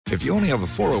If you only have a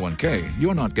 401k,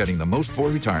 you're not getting the most for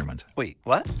retirement. Wait,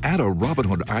 what? Add a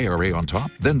Robinhood IRA on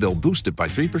top, then they'll boost it by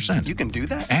 3%. You can do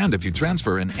that? And if you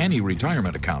transfer in any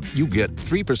retirement account, you get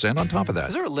 3% on top of that.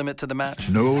 Is there a limit to the match?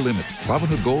 No limit.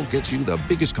 Robinhood Gold gets you the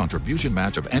biggest contribution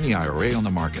match of any IRA on the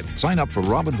market. Sign up for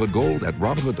Robinhood Gold at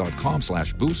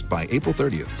Robinhood.com/boost by April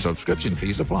 30th. Subscription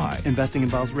fees apply. Investing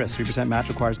involves risk. 3% match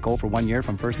requires gold for 1 year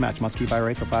from first match. Must keep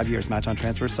IRA for 5 years. Match on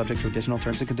transfers subject to additional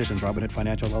terms and conditions. Robinhood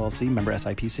Financial LLC, member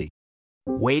SIPC.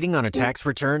 Waiting on a tax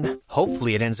return?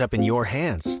 Hopefully it ends up in your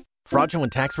hands.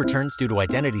 Fraudulent tax returns due to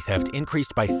identity theft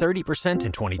increased by 30%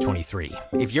 in 2023.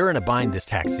 If you're in a bind this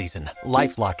tax season,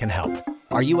 LifeLock can help.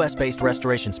 Our U.S.-based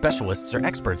restoration specialists are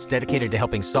experts dedicated to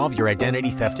helping solve your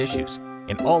identity theft issues.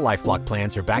 And all LifeLock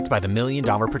plans are backed by the $1 Million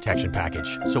Protection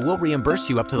Package. So we'll reimburse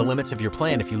you up to the limits of your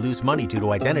plan if you lose money due to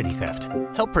identity theft.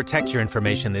 Help protect your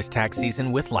information this tax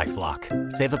season with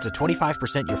LifeLock. Save up to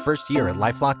 25% your first year at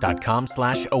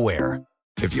LifeLock.com/aware.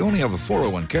 If you only have a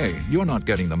 401k, you're not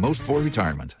getting the most for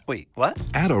retirement. Wait, what?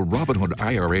 Add a Robinhood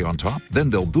IRA on top,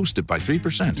 then they'll boost it by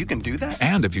 3%. You can do that?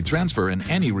 And if you transfer in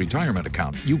any retirement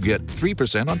account, you get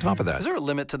 3% on top of that. Is there a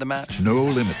limit to the match? No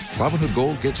limit. Robinhood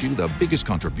Gold gets you the biggest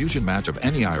contribution match of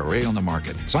any IRA on the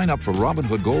market. Sign up for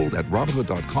Robinhood Gold at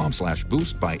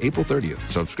Robinhood.com/boost by April 30th.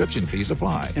 Subscription fees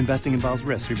apply. Investing involves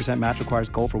risk. 3% match requires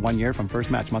gold for 1 year from first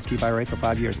match. Must keep IRA for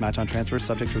 5 years. Match on transfers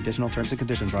subject to additional terms and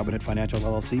conditions. Robinhood Financial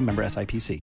LLC, member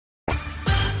SIPC.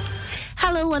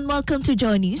 Hello and welcome to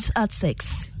Joy News at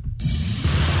 6.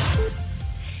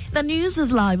 The news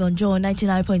is live on Joy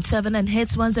 99.7 and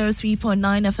hits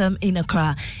 103.9 FM in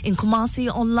Accra, in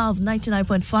Kumasi on Love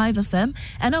 99.5 FM,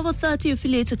 and over 30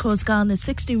 affiliates across Ghana's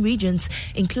 16 regions,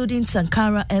 including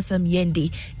Sankara FM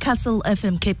Yendi, Castle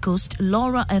FM Cape Coast,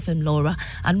 Laura FM Laura,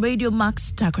 and Radio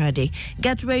Max Takrade.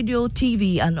 Get radio,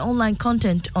 TV, and online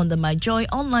content on the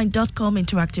myjoyonline.com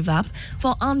interactive app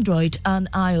for Android and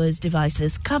iOS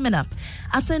devices. Coming up,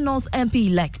 Assin North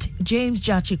MP-elect James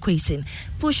Gyakye Quayson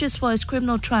pushes for his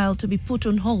criminal trial to be put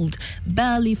on hold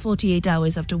barely 48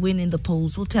 hours after winning the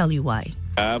polls. We'll tell you why.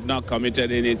 I have not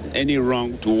committed any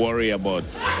wrong to worry about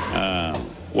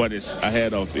what is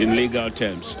ahead of in legal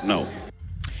terms. No.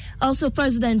 Also,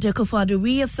 President Akufo-Addo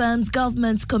reaffirms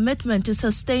government's commitment to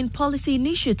sustain policy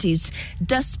initiatives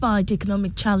despite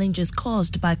economic challenges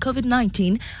caused by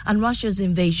COVID-19 and Russia's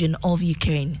invasion of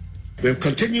Ukraine. We've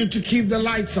continued to keep the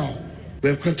lights on.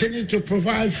 We've continued to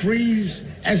provide free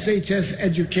SHS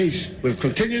education. We've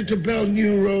continued to build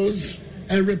new roads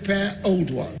and repair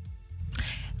old ones.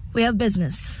 We have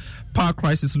business. Power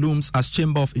crisis looms as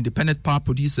Chamber of Independent Power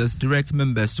Producers direct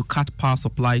members to cut power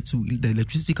supply to the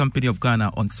Electricity Company of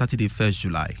Ghana on Saturday, 1st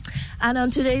July. And on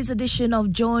today's edition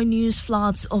of Joy News,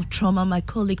 floods of trauma, my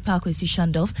colleague Quayson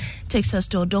Shandov takes us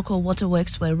to Odoko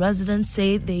Waterworks, where residents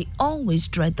say they always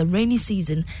dread the rainy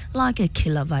season like a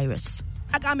killer virus.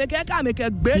 The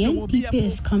NPP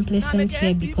is complacent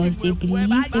here because they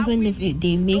believe even if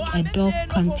they make a dog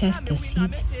contest the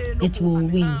seat, it will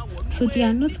win. So they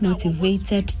are not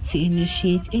motivated to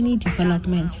initiate any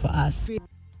development for us.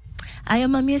 I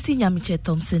am Amiesi Nyamiche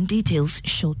Thompson. Details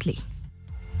shortly.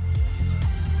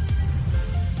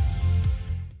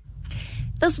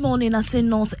 This morning, Assin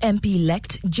North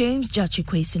MP-elect James Gyakye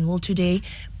Quayson will today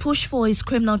push for his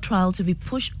criminal trial to be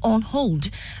pushed on hold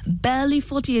barely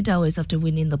 48 hours after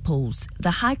winning the polls.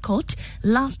 The High Court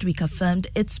last week affirmed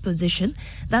its position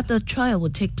that the trial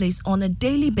would take place on a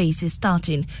daily basis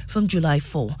starting from July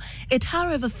 4. It,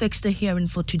 however, fixed a hearing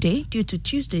for today due to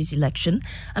Tuesday's election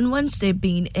and Wednesday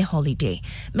being a holiday.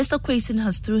 Mr. Quayson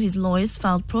has, through his lawyers,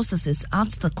 filed processes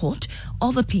at the Court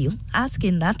of Appeal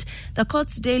asking that the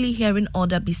court's daily hearing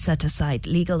order be set aside.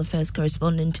 Legal Affairs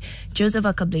correspondent Joseph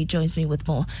Akable joins me with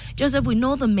more. Joseph, we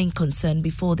know the main concern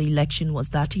before the election was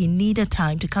that he needed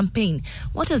time to campaign.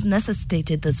 What has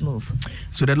necessitated this move?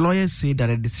 So the lawyers say that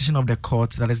a decision of the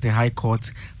court, that is the High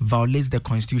Court, violates the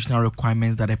constitutional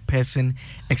requirements that a person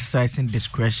exercising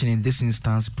discretion, in this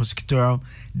instance prosecutorial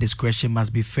discretion,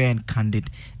 must be fair and candid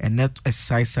and not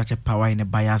exercise such a power in a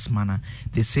biased manner.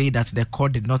 They say that the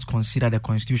court did not consider the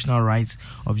constitutional rights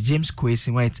of James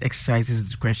Quayson when it exercises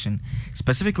discretion.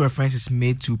 Specific reference is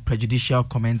made to prejudicial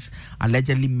comments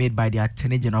allegedly made by the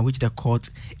Attorney General, which the court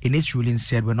in its ruling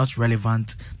said were not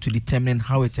relevant to determining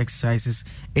how it exercises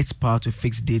its power to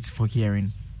fix dates for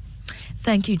hearing.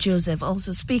 Thank you, Joseph.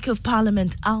 Also, Speaker of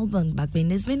Parliament Alban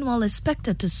Bagbin is meanwhile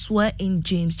expected to swear in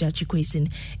James Gyakye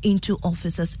Quayson into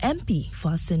office as MP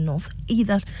for Assin North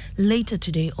either later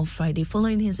today or Friday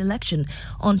following his election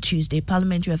on Tuesday.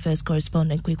 Parliamentary Affairs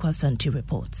correspondent Quayson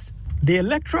reports. The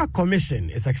Electoral Commission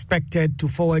is expected to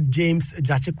forward James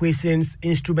Gyakye's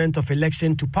instrument of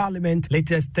election to Parliament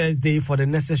latest Thursday for the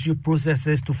necessary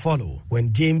processes to follow.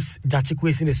 When James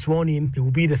Gyakye is sworn in, it will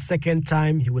be the second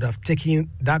time he would have taken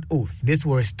that oath. This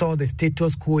will restore the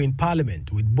status quo in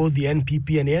Parliament, with both the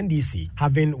NPP and the NDC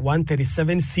having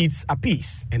 137 seats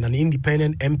apiece and an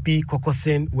independent MP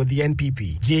caucusing with the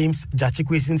NPP. James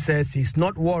Gyakye says he's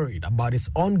not worried about his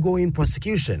ongoing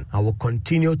prosecution and will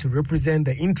continue to represent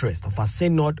the interest of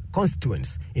Assin North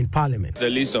constituents in Parliament. It's the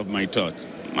least of my thought.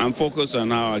 I'm focused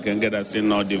on how I can get Assin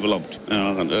North developed.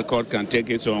 The court can take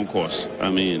its own course. I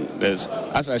mean, as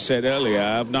I said earlier,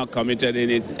 I have not committed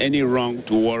any wrong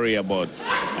to worry about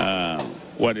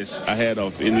what is ahead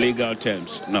of in legal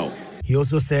terms. No. He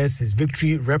also says his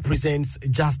victory represents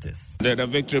justice. The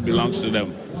victory belongs to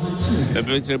them. The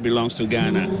victory belongs to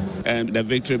Ghana. And the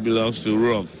victory belongs to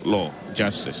rule of law,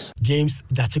 justice. James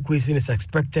Gyakye is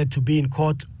expected to be in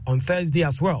court on Thursday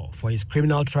as well for his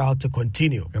criminal trial to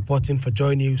continue. Reporting for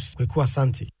Joy News,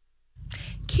 Quayson.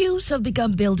 Queues have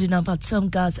begun building up at some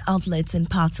gas outlets in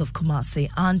parts of Kumasi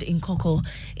and in Koko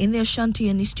in the Ashanti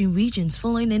and Eastern regions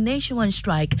following a nationwide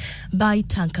strike by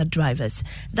tanker drivers.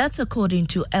 That's according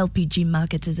to LPG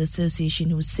Marketers Association,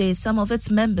 who say some of its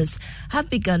members have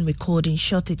begun recording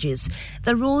shortages.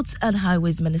 The Roads and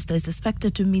Highways Minister is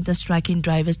expected to meet the striking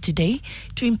drivers today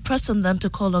to impress on them to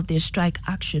call off their strike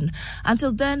action.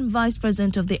 Until then, Vice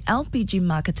President of the LPG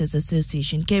Marketers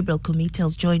Association, Gabriel Kumi,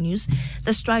 tells Joy News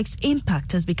the strike's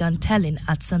impact has begun telling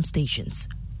at some stations.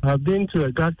 I've been to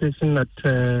a gas station at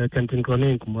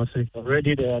Kantinkone in Kumasi.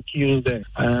 Already there are queues there.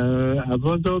 I've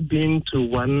also been to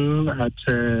one at,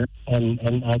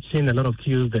 and I've seen a lot of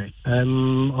queues there.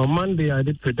 On Monday, I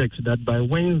did predict that by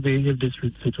Wednesday, if this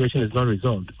situation is not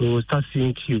resolved, we will start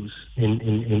seeing queues in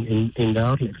the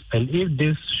outlets. And if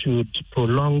this should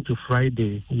prolong to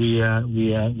Friday, we are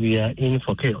in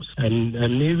for chaos. And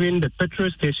even the petrol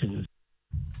stations.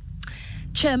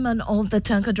 Chairman of the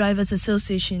Tanker Drivers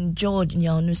Association, George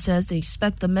Nyanu, says they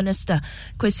expect the Minister,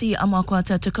 Kwesi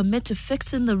Amakwata, to commit to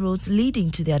fixing the roads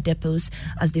leading to their depots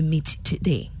as they meet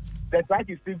today. The strike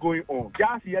is still going on.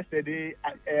 Just yesterday,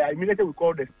 immediately we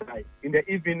called the strike. In the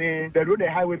evening, the road and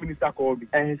highway minister called me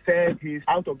and said he's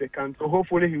out of the country. So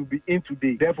hopefully he will be in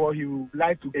today. Therefore, he would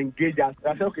like to engage us.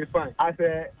 I said, okay, fine. As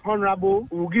a honorable,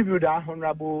 we will give you that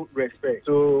honorable respect.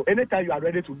 So anytime you are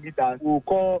ready to meet us, we will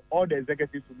call all the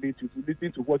executives to meet you, to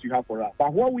listen to what you have for us.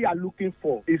 But what we are looking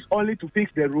for is only to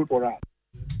fix the road for us.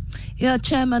 Yeah,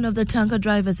 Chairman of the Tanker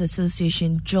Drivers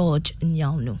Association, George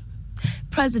Nyanu.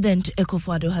 President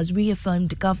Akufo-Addo has reaffirmed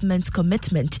the government's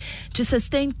commitment to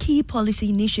sustain key policy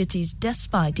initiatives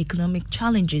despite economic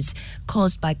challenges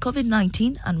caused by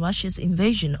COVID-19 and Russia's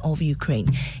invasion of Ukraine.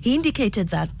 He indicated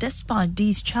that despite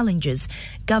these challenges,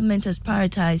 government has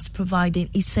prioritized providing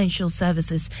essential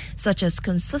services such as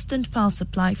consistent power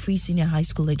supply, free senior high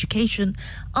school education,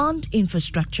 and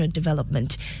infrastructure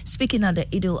development. Speaking at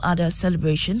the Eid al-Adha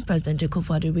celebration, President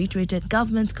Akufo-Addo reiterated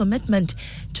government's commitment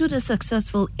to the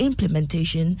successful implementation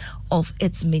of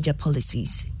its major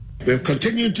policies. We've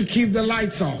continued to keep the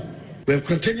lights on. We've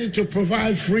continued to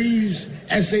provide free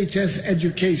SHS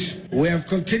education. We have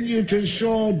continued to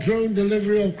ensure drone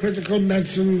delivery of critical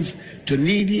medicines to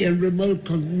needy and remote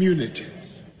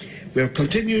communities. We have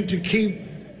continued to keep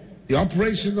the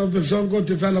operation of the Zongo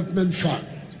Development Fund.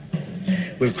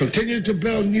 We've continued to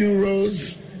build new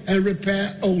roads and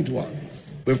repair old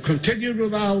ones. We've continued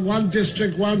with our one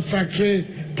district, one factory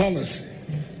policy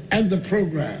and the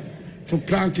program for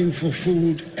planting for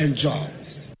food and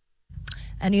jobs.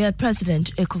 And you had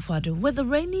President Akufo-Addo. With the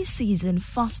rainy season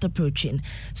fast approaching,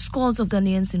 scores of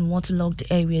Ghanaians in waterlogged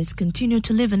areas continue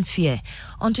to live in fear.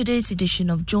 On today's edition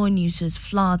of Joy News'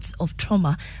 Floods of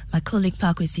Trauma, my colleague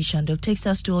Kwayson Shando takes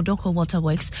us to Odoko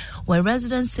Waterworks, where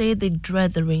residents say they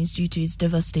dread the rains due to its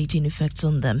devastating effects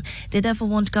on them. They therefore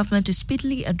want government to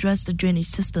speedily address the drainage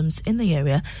systems in the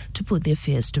area to put their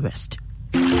fears to rest.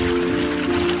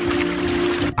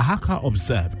 Ahaka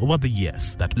observed over the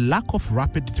years that lack of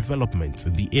rapid development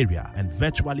in the area and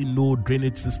virtually no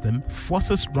drainage system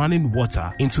forces running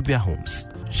water into their homes.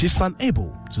 She's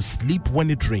unable to sleep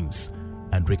when it rains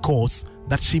and recalls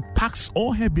that she packs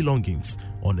all her belongings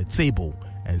on a table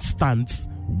and stands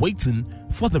waiting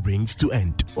for the rains to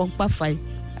end.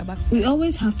 We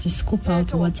always have to scoop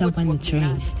out water when it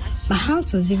rains. My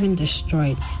house was even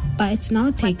destroyed, but it's now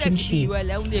taking shape.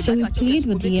 So we plead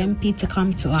with the MP to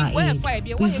come to our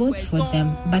aid. We vote for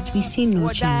them, but we see no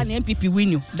change.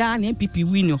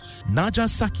 Naja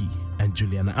Saki and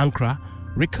Juliana Ankra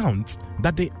recount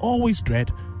that they always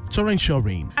dread torrential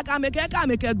rain. The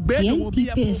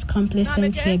NPP is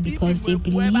complacent here because they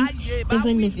believe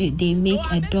even if they make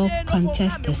a dog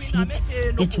contest the seat,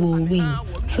 it will win.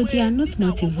 So they are not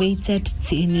motivated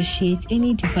to initiate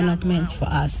any development for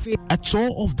us. A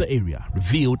tour of the area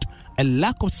revealed a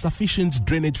lack of sufficient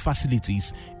drainage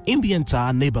facilities in the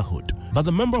entire neighborhood. But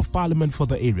the Member of Parliament for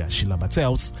the area, Sheila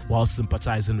Bartels, while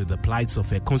sympathizing with the plights of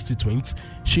her constituents,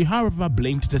 she however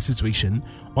blamed the situation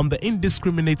on the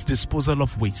indiscriminate disposal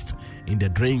of waste in the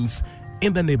drains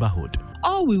in the neighborhood.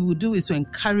 All we will do is to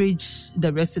encourage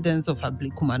the residents of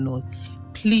Ablikuma North,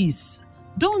 please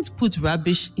don't put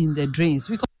rubbish in the drains.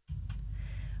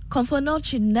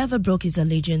 Konfo-Anokye never broke his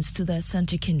allegiance to the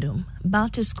Asante Kingdom.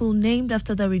 Bata School, named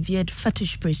after the revered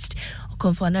fetish priest,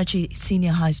 Konfo-Anokye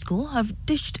Senior High School, have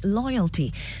ditched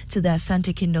loyalty to the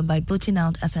Asante Kingdom by booting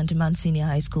out Asanteman Senior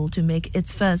High School to make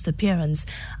its first appearance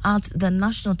at the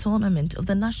national tournament of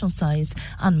the National Science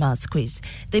and Maths Quiz.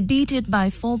 They beat it by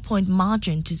 4-point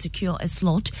margin to secure a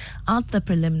slot at the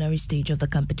preliminary stage of the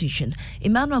competition.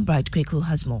 Emmanuel Bright Kweku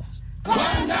has more.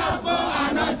 Wonderful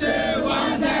Anoche,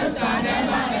 wonders shall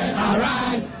never ever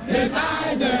rise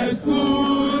beside the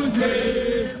school's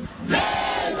name.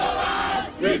 Blaze of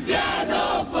us, we fear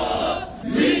no foe.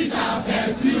 We shall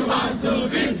pursue until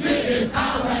victory is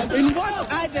ours. In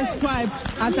what I describe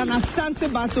as an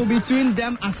Asante battle between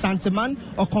them Asanteman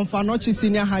or Konfo-Anokye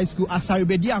Senior High School,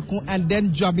 Asaribediako, and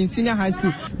then Juabin Senior High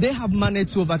School, they have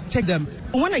managed to overtake them.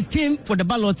 When I came for the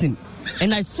balloting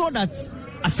and I saw that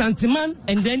Asanteman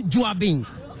and then Juabin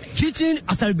featuring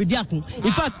Asaribediako.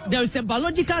 In fact, there is a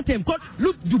biological term called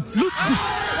loop-doop.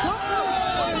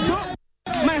 So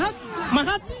my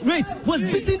heart rate was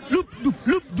beating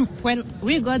loop-doop. When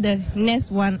we got the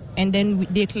next one and then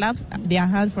they clapped their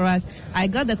hands for us, I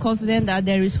got the confidence that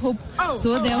there is hope.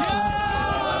 So therefore,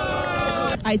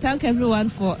 I thank everyone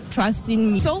for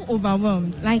trusting me. So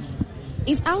overwhelmed, like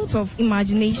it's out of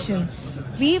imagination.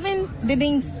 We even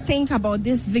didn't think about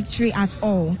this victory at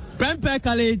all. Prempeh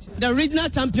College, the regional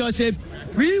championship,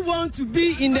 we want to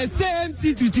be in the same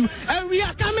seat with you, and we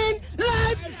are coming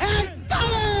live and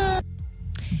color.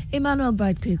 Emmanuel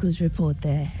Bright Kweku's report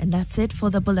there. And that's it for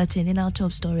the bulletin. In our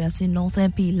top story, Assin North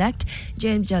MP elect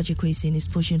James Gyakye Quayson is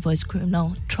pushing for his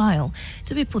criminal trial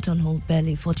to be put on hold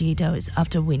barely 48 hours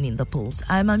after winning the polls.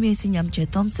 I'm Amesi Nyamche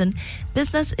Thompson.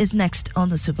 Business is next on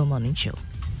the Super Morning Show.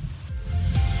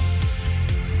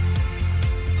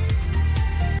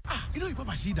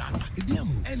 Papa, see that?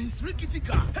 And it's Rickety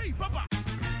car. Hey, Papa.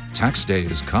 Tax day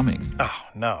is coming. Oh,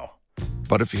 no.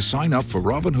 But if you sign up for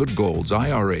Robinhood Gold's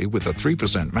IRA with a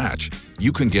 3% match,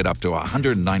 you can get up to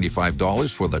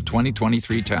 $195 for the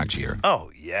 2023 tax year. Oh,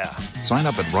 yeah. Sign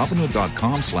up at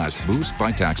Robinhood.com/boost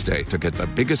by tax day to get the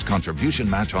biggest contribution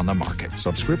match on the market.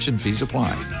 Subscription fees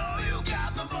apply.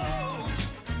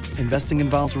 Investing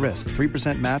involves risk.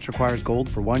 3% match requires gold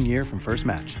for 1 year from first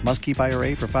match. Must keep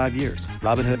IRA for 5 years.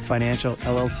 Robinhood Financial,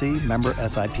 LLC, member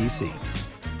SIPC.